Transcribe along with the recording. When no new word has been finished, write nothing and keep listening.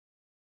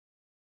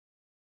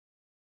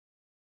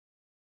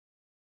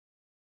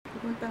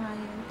pupunta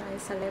ngayon tayo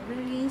sa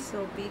library.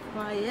 So, be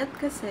quiet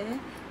kasi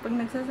pag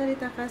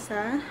nagsasalita ka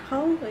sa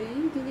hallway,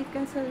 hindi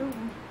ka sa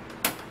room.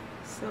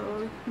 So,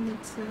 you need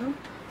to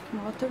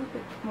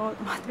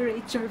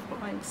moderate your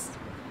voice.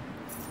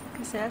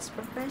 Kasi as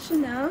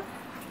professional,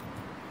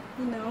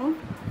 you know,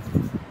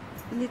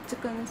 you need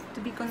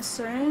to be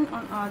concerned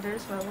on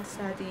others while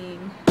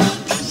studying.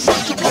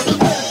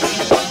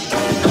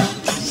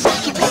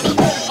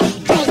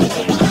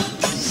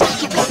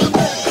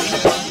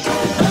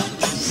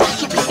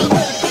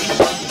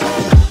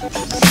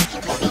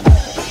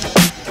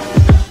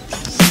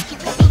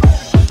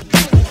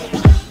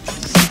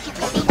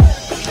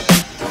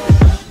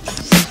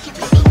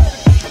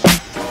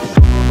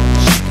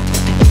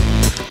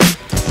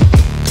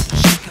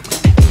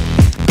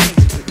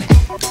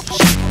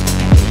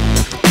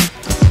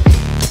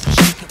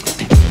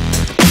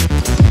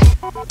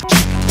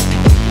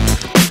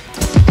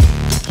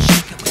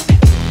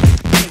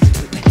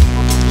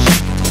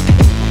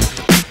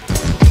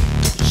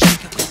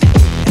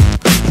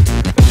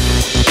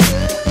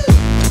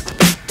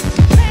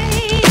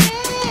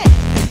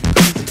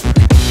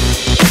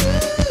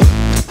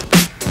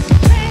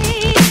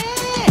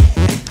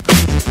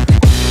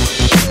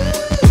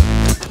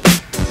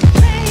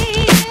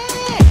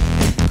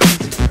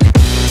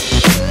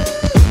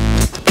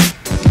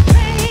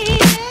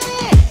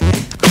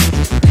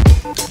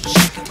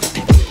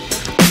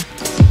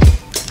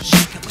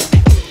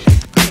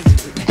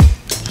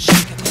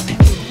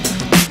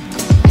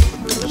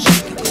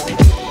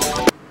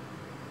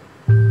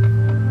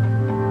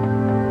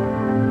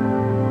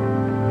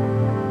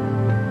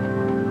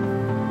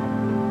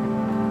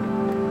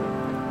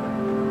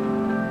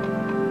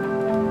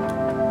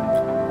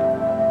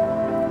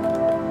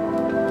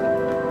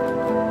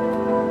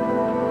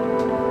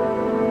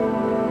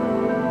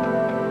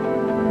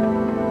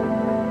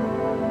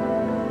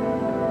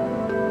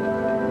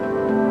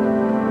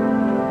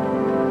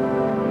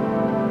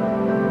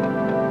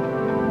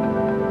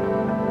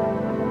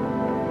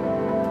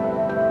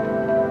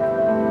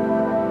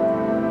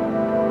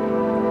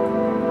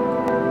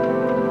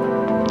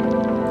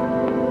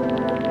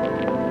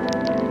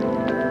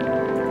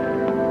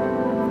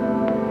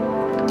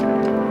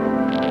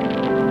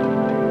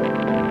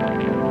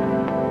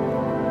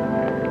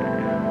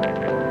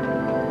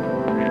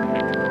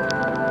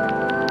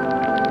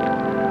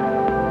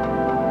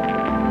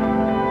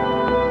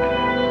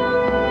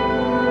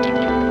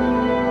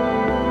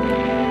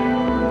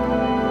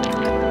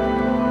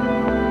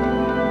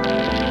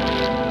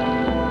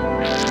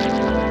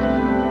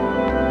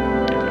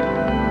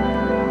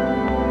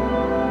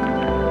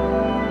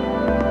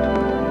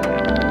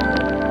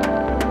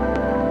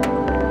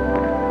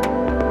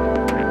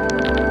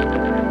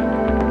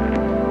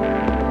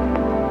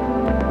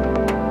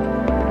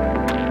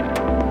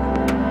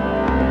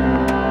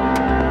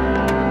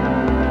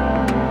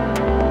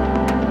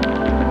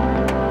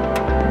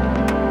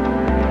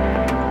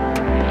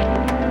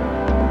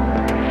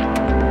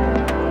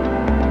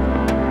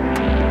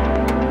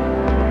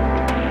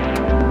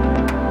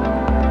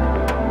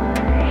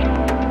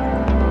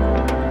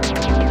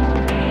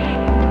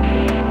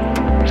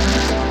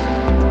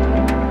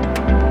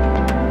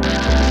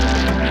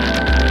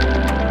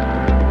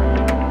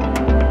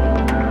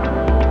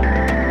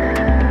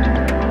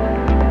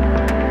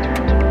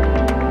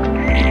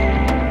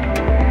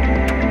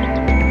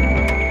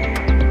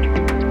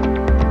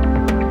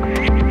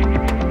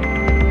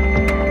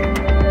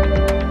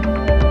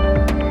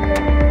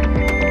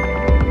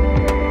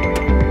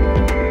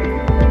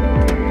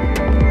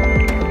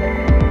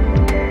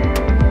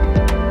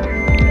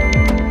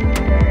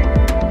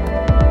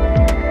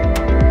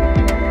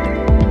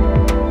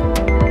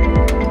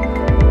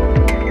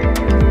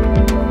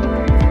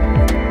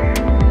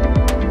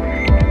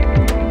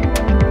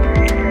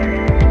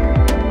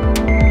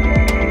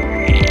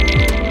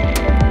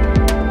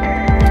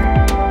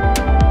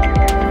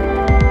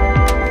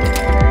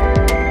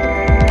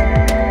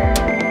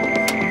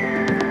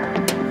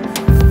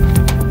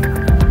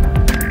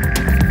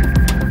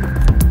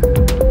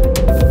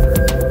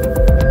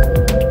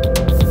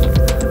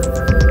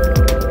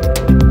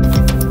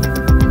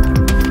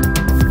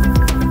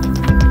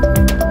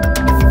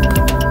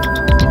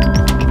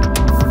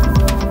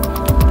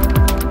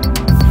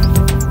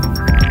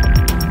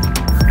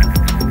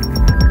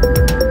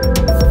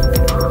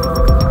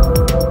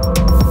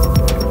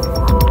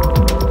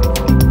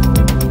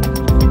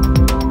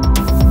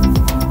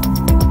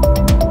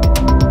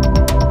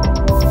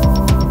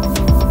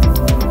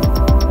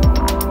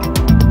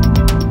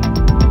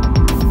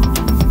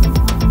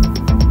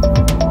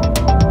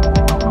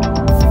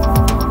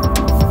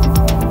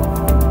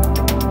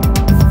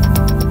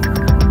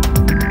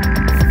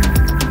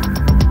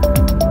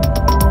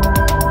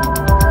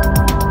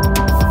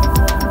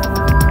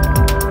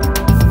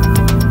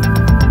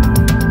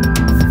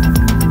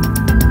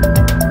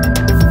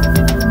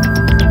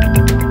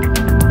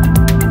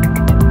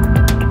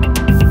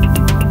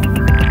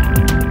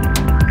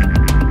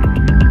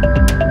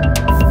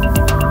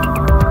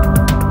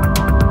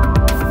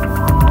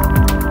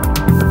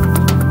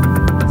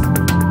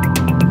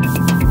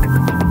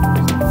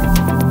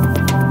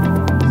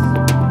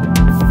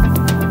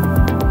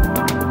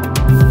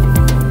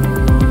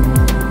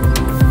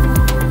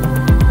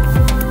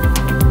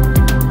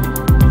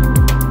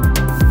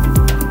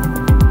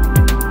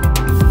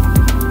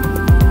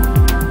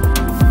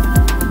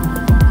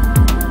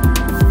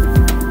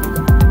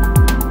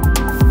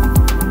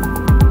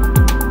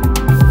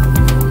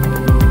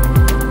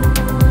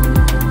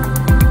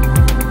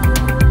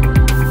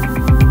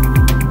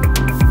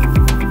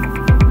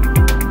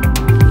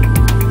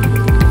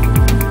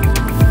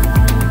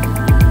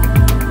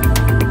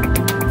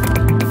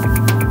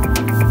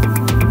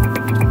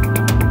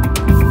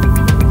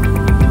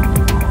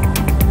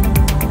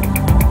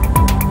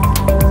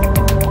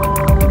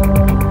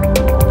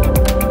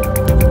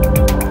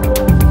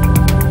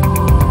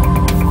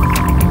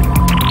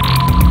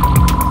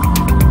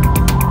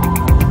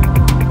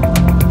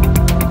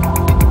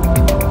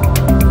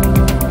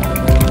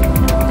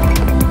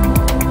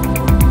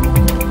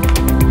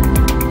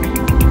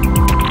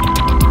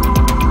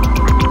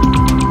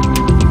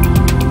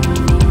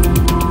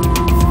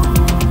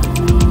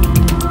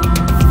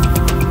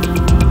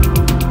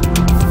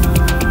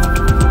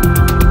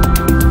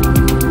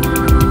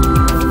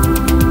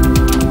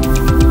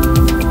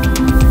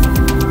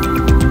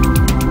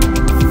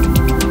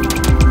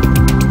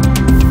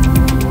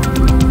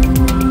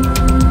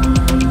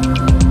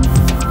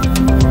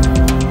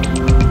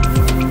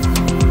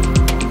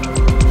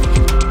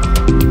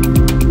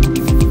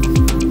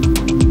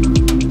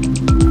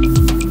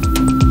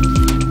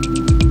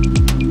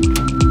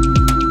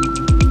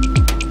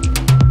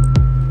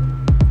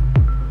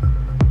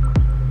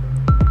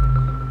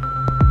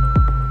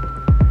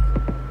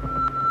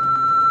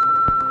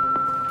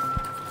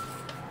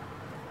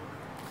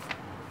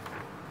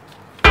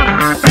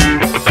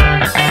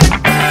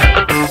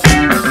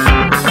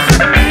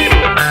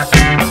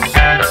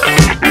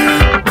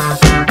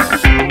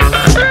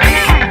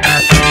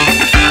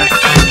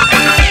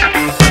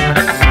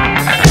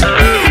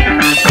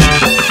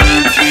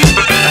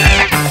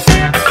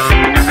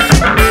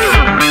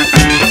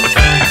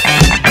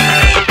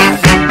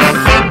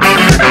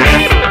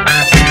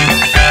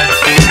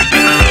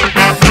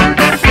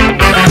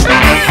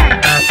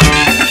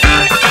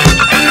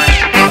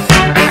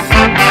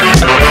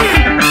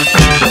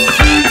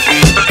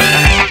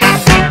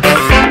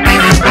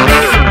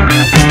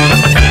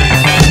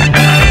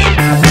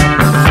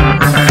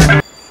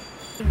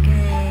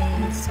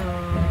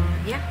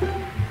 yeah.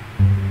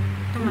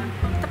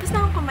 Tapos na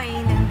akong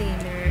kumain ng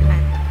dinner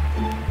at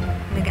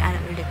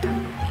nag-aaral ulit ako.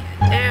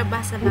 Pero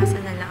basa-basa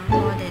na lang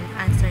ako, then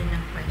answer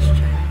ng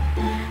question.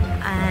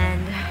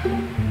 And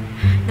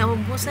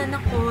naubusan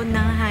ako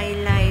ng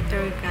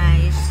highlighter,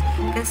 guys.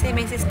 Kasi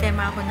may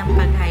sistema ako ng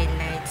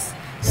pag-highlights.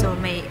 So,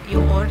 may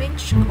yung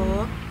orange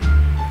ko,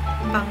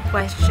 pang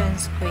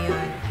questions ko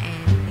yun.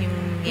 And yung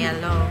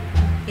yellow,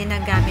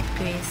 ginagamit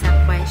ko yun sa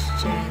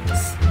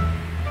questions.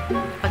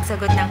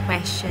 Pagsagot ng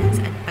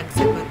questions at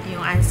pagsagot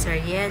yung answer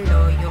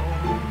yellow, yung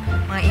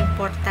mga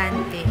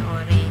importante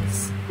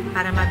orange.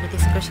 Para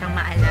mabilis ko siyang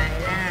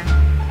maalala.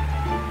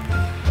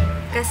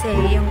 Kasi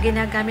yung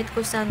ginagamit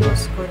ko sa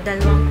notes ko,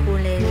 dalawang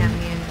kulay lang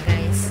yun,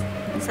 guys.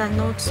 Sa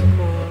notes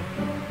ko,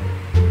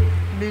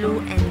 blue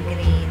and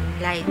green.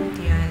 Light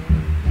yun.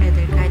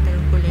 Pwede kahit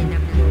anong kulay na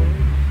blue.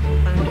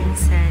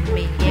 Pang-minsan,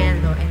 may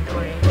yellow and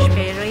orange.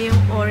 Pero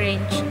yung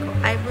orange ko,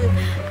 I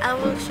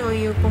will show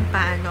you kung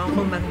paano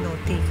ako mag-note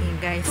taking,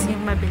 guys.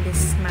 Yung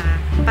mabilis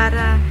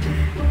para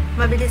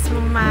mabilis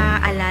mong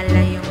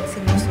maalala yung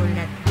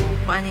sinusulat.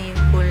 Kung ano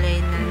yung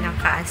kulay na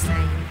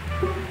naka-assign.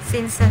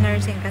 Since sa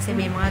nursing kasi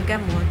may mga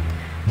gamot,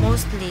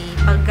 mostly,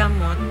 pag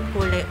gamot,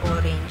 kulay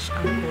orange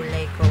ang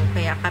kulay ko.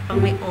 Kaya kapag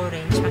may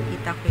orange,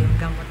 makita ko yung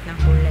gamot ng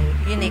kulay.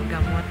 Yun ay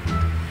gamot.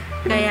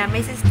 Kaya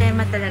may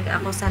sistema talaga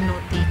ako sa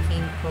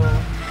note-taking ko.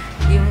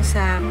 Yung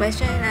sa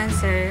question and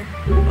answer,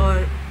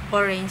 or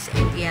orange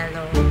and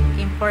yellow.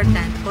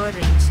 Important,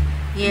 orange,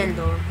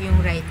 yellow, yung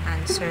right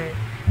answer.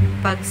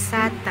 Pag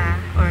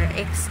SATA or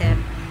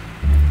except,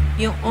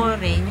 yung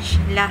orange,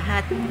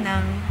 lahat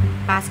ng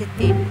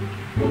positive.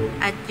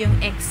 At yung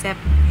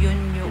except, yun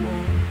yung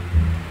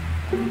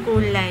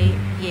kulay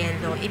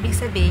yellow. Ibig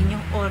sabihin,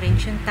 yung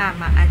orange yung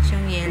tama at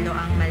yung yellow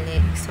ang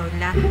mali. So,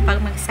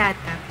 pag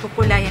magsata,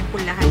 kukulayan ko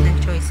lahat ng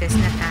choices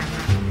na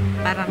tama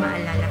para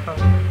maalala ko.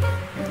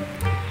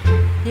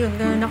 Yun,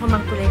 ganoon ako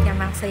magkulay kaya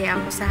maksaya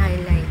ako sa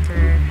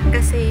highlighter.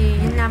 Kasi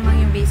yun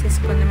lamang yung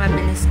basis ko na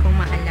mabilis kong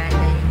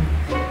maalala yung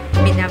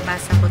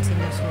binabasa ko at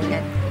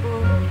sinusulat ko.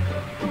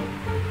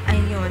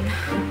 Ayun.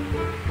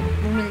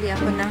 Bumili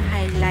ako ng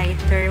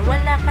highlighter.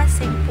 Wala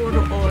kasing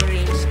puro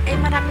orange. Eh,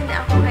 marami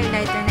na akong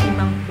highlighter na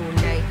ibang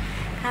kulay.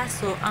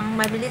 Kaso, ang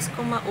mabilis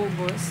kong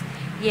maubos,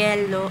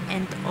 yellow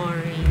and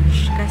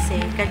orange. Kasi,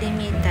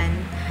 kalimitan,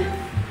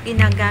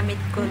 ginagamit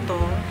ko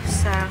to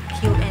sa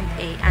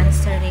Q&A,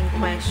 answering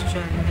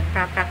question.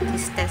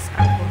 Nagpa-practice test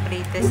ako,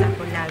 pre-test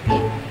ako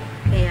lagi.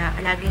 Kaya,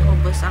 laging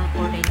ubos ang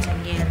orange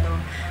and yellow.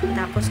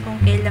 Tapos,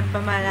 kung kailan pa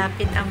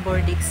malapit ang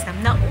board exam,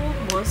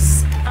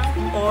 naubos ang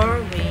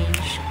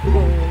orange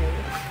ko.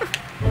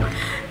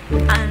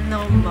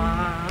 Ano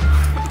ba?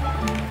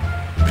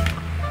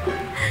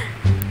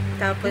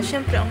 Tapos,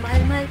 syempre, ang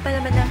mahal-mahal pa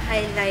naman ng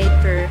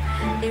highlighter.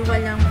 Eh,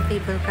 walang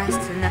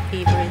Faber-Castell na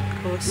favorite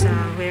ko sa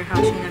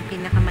warehouse yun ang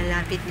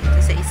pinakamalapit dito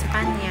sa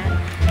Espanya.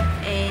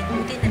 Eh,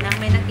 buti na lang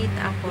may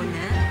nakita ako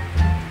na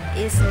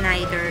is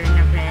neither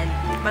na brand.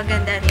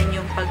 Maganda rin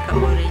yung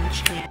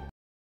pagka-orange niya.